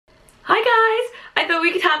Hi guys! I thought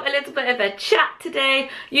we could have a little bit of a chat today.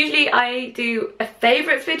 Usually I do a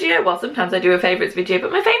favourites video, well sometimes I do a favourites video,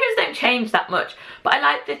 but my favourites don't change that much. But I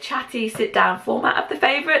like the chatty sit down format of the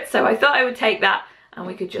favourites, so I thought I would take that and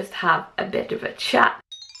we could just have a bit of a chat.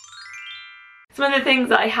 Some of the things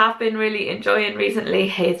that I have been really enjoying recently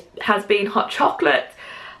has been hot chocolate.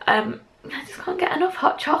 I just can't get enough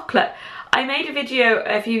hot chocolate. I made a video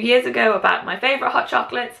a few years ago about my favourite hot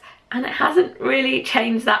chocolates and it hasn't really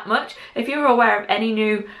changed that much. If you're aware of any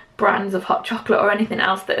new brands of hot chocolate or anything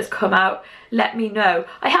else that has come out, let me know.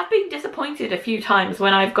 I have been disappointed a few times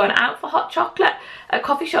when I've gone out for hot chocolate at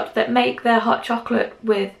coffee shops that make their hot chocolate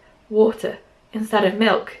with water instead of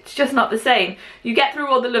milk. It's just not the same. You get through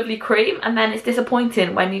all the lovely cream and then it's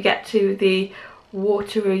disappointing when you get to the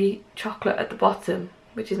watery chocolate at the bottom,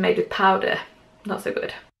 which is made with powder. Not so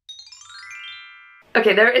good.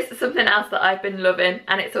 Okay, there is something else that I've been loving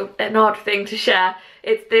and it's an odd thing to share.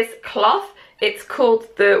 It's this cloth. It's called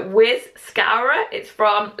the Whiz Scourer. It's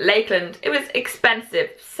from Lakeland. It was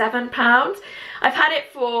expensive, £7. I've had it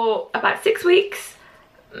for about 6 weeks,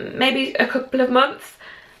 maybe a couple of months,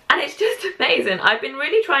 and it's just amazing. I've been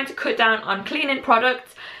really trying to cut down on cleaning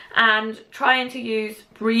products and trying to use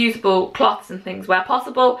reusable cloths and things where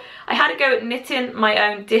possible. I had to go at knitting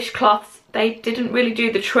my own dishcloths. They didn't really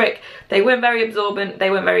do the trick. They weren't very absorbent, they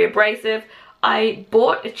weren't very abrasive. I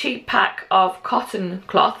bought a cheap pack of cotton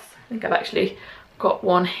cloths. I think I've actually got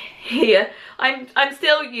one here. I'm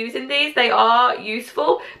still using these. They are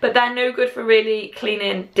useful, but they're no good for really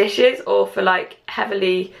cleaning dishes or for like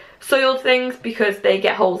heavily soiled things because they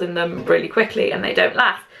get holes in them really quickly and they don't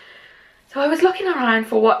last. So I was looking around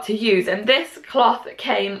for what to use and this cloth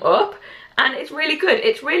came up and it's really good.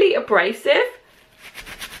 It's really abrasive.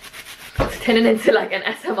 It's turning into like an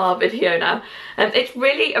SMR video now. It's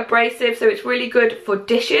really abrasive, so it's really good for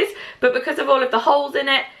dishes, but because of all of the holes in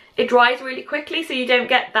it, it dries really quickly, so you don't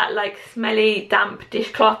get that like smelly, damp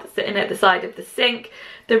dishcloth sitting at the side of the sink.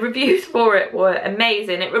 The reviews for it were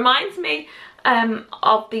amazing. It reminds me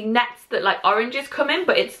of the nets that like oranges come in,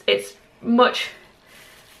 but it's much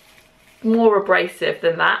more abrasive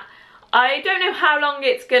than that. I don't know how long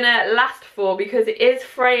it's gonna last for because it is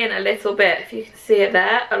fraying a little bit, if you can see it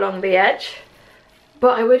there along the edge,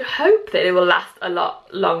 but I would hope that it will last a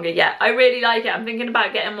lot longer yet. I really like it. I'm thinking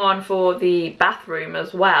about getting one for the bathroom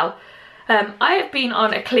as well. I have been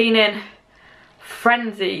on a cleaning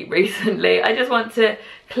frenzy recently. I just want to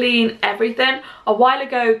clean everything. A while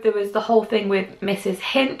ago there was the whole thing with Mrs.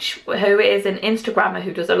 Hinch, who is an Instagrammer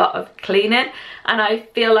who does a lot of cleaning, and I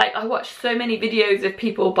feel like I watched so many videos of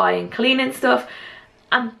people buying cleaning stuff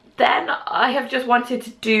and then I have just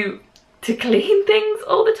wanted to clean things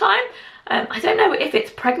all the time. I don't know if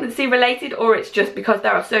it's pregnancy related or it's just because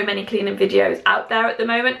there are so many cleaning videos out there at the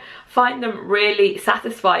moment. I find them really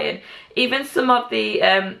satisfying. Even some of the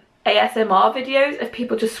ASMR videos of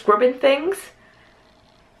people just scrubbing things.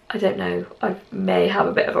 I don't know, I may have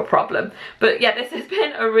a bit of a problem. But yeah, this has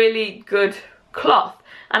been a really good cloth.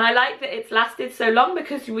 And I like that it's lasted so long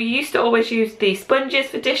because we used to always use the sponges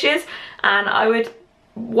for dishes and I would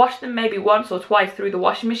wash them maybe once or twice through the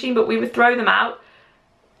washing machine, but we would throw them out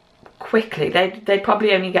quickly. They'd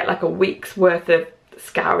probably only get like a week's worth of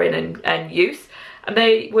scouring and use. And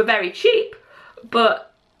they were very cheap,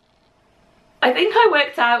 but I think I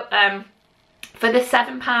worked out for the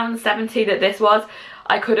 £7.70 that this was,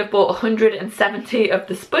 I could have bought 170 of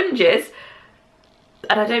the sponges,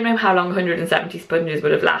 and I don't know how long 170 sponges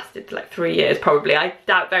would have lasted, like 3 years probably. I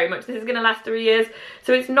doubt very much this is going to last 3 years,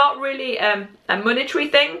 so it's not really a monetary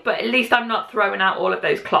thing, but at least I'm not throwing out all of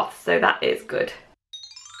those cloths, so that is good.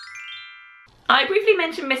 I briefly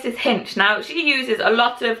mentioned Mrs. Hinch. Now she uses a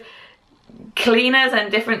lot of cleaners and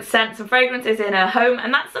different scents and fragrances in her home,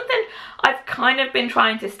 and that's something I've kind of been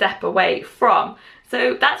trying to step away from.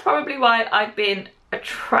 So that's probably why I've been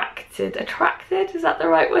attracted, is that the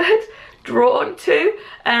right word? Drawn to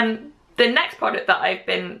the next product that I've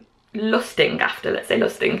been lusting after, let's say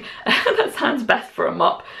lusting, that sounds best for a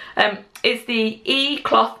mop, is the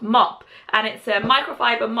E-Cloth Mop, and it's a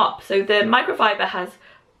microfiber mop. So the microfiber has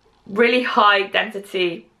really high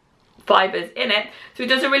density fibers in it, so it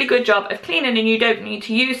does a really good job of cleaning and you don't need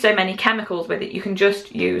to use so many chemicals with it. You can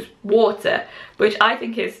just use water, which I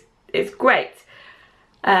think is great.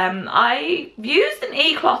 I used an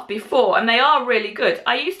E-cloth before and they are really good.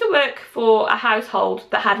 I used to work for a household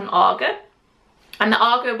that had an Aga and the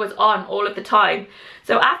Aga was on all of the time,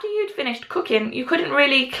 so after you'd finished cooking you couldn't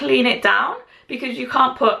really clean it down because you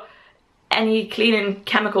can't put any cleaning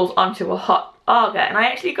chemicals onto a hot Aga. And I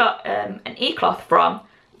actually got an E-cloth from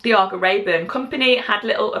the Arga Rayburn company. It had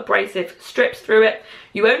little abrasive strips through it.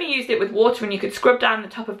 You only used it with water and you could scrub down the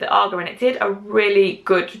top of the Arga, and it did a really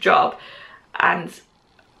good job. And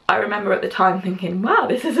I remember at the time thinking, wow,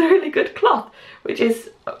 this is a really good cloth, which is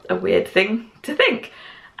a weird thing to think.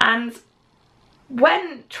 And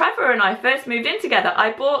when Trevor and I first moved in together,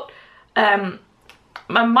 I bought a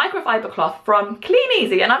microfiber cloth from Clean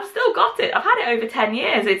Easy, and I've still got it. I've had it over 10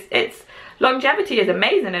 years. Its longevity is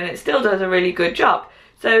amazing, and it still does a really good job.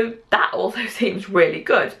 So that also seems really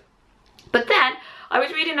good. But then I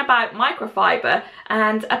was reading about microfiber,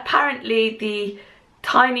 and apparently the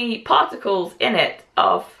tiny particles in it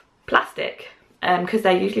of plastic, because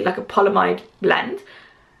they're usually like a polyamide blend,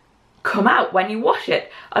 come out when you wash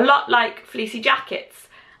it, a lot like fleecy jackets.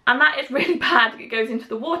 And that is really bad. It goes into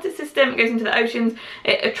the water system, it goes into the oceans,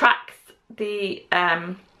 it attracts the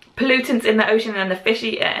pollutants in the ocean, and the fish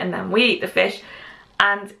eat it, and then we eat the fish.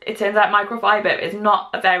 And it turns out microfiber is not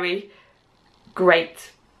a very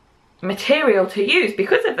great material to use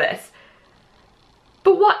because of this.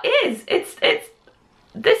 But what is?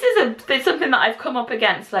 This is something that I've come up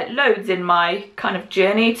against like loads in my kind of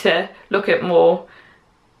journey to look at more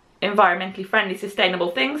environmentally friendly,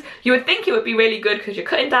 sustainable things. You would think it would be really good because you're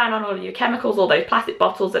cutting down on all of your chemicals, all those plastic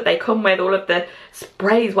bottles that they come with, all of the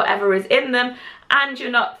sprays, whatever is in them, and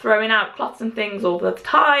you're not throwing out cloths and things all the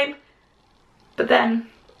time. But then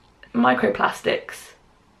microplastics.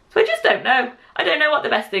 So I just don't know. I don't know what the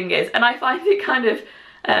best thing is, and I find it kind of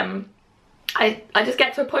I just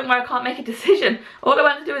get to a point where I can't make a decision. All I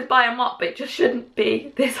want to do is buy a mop. It just shouldn't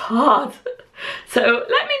be this hard. So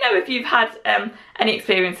let me know if you've had any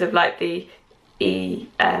experience of like the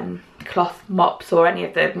cloth mops or any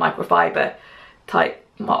of the microfiber type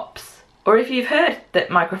mops, or if you've heard that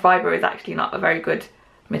microfiber is actually not a very good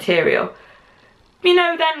material. You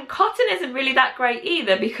know, then cotton isn't really that great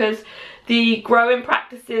either, because the growing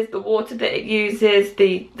practices, the water that it uses,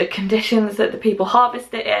 the conditions that the people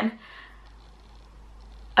harvest it in,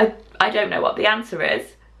 I don't know what the answer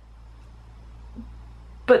is.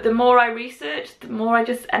 But the more I research, the more I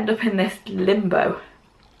just end up in this limbo.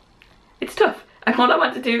 It's tough, and all I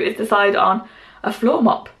want to do is decide on a floor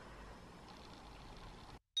mop.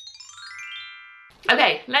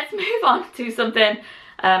 Okay, let's move on to something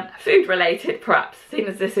food related, perhaps, seeing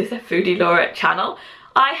as this is a Foodie Laura channel.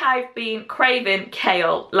 I have been craving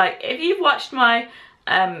kale. Like, if you've watched my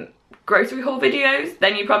grocery haul videos,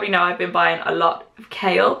 then you probably know I've been buying a lot of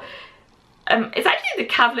kale. It's actually the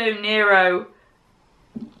Cavolo Nero,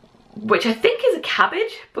 which I think is a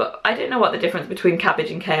cabbage, but I don't know what the difference between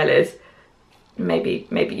cabbage and kale is. Maybe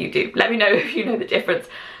you do. Let me know if you know the difference.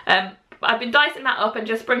 I've been dicing that up and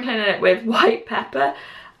just sprinkling it with white pepper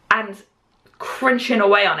and crunching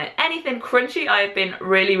away on it. Anything crunchy I've been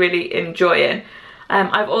really enjoying.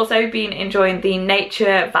 I've also been enjoying the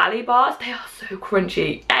Nature Valley bars. They are so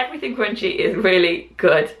crunchy. Everything crunchy is really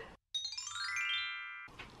good.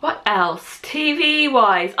 What else? TV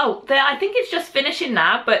wise, oh, I think it's just finishing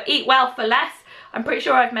now, but Eat Well for Less. I'm pretty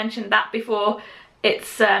sure I've mentioned that before.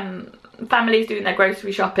 It's families doing their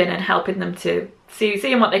grocery shopping and helping them to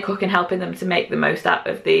seeing what they cook and helping them to make the most out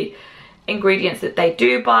of the ingredients that they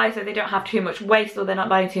do buy, so they don't have too much waste, or they're not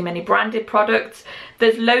buying too many branded products.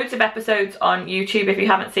 There's loads of episodes on YouTube. If you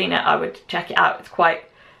haven't seen it, I would check it out. It's quite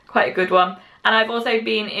a good one. And I've also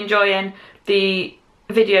been enjoying the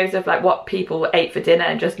videos of like what people ate for dinner,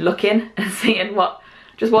 and just looking and seeing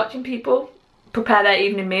just watching people prepare their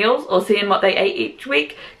evening meals, or seeing what they ate each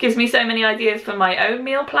week, gives me so many ideas for my own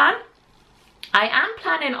meal plan. I am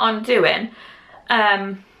planning on doing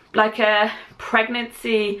like a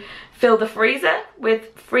pregnancy fill the freezer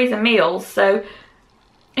with freezer meals. So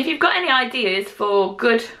if you've got any ideas for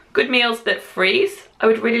good meals that freeze, I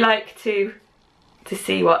would really like to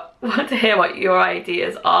hear what your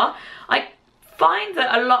ideas are. I find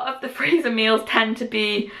that a lot of the freezer meals tend to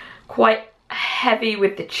be quite heavy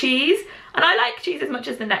with the cheese, and I like cheese as much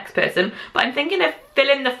as the next person, but I'm thinking of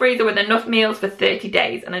filling the freezer with enough meals for 30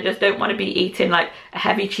 days, and I just don't want to be eating like a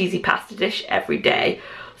heavy cheesy pasta dish every day.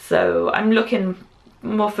 So I'm looking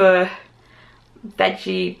more for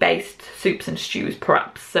veggie based soups and stews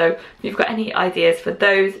perhaps. So if you've got any ideas for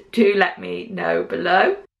those, do let me know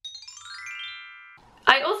below.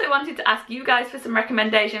 I also wanted to ask you guys for some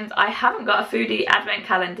recommendations. I haven't got a foodie advent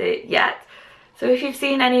calendar yet, so if you've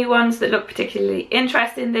seen any ones that look particularly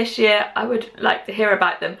interesting this year, I would like to hear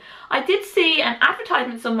about them. I did see an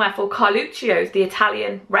advertisement somewhere for Carluccio's, the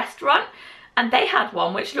Italian restaurant, and they had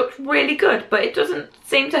one which looked really good, but it doesn't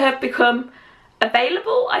seem to have become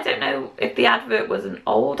available. I don't know if the advert was an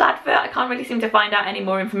old advert. I can't really seem to find out any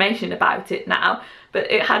more information about it now, but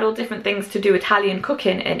it had all different things to do Italian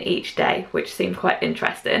cooking in each day, which seemed quite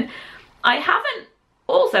interesting. I haven't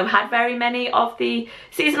also had very many of the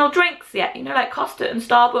seasonal drinks yet. You know, like Costa and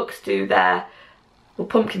Starbucks do their, well,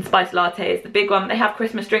 pumpkin spice latte is the big one. They have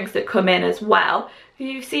Christmas drinks that come in as well. If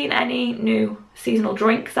you've seen any new seasonal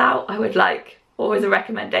drinks out, I would like always a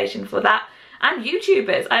recommendation for that. And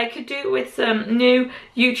YouTubers, I could do with some new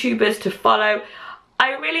YouTubers to follow.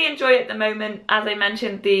 I really enjoy at the moment, as I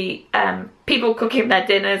mentioned, the people cooking their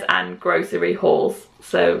dinners and grocery hauls.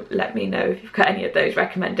 So let me know if you've got any of those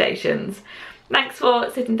recommendations. Thanks for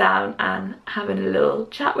sitting down and having a little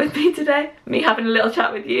chat with me today. Me having a little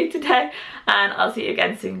chat with you today. And I'll see you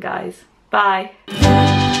again soon, guys. Bye.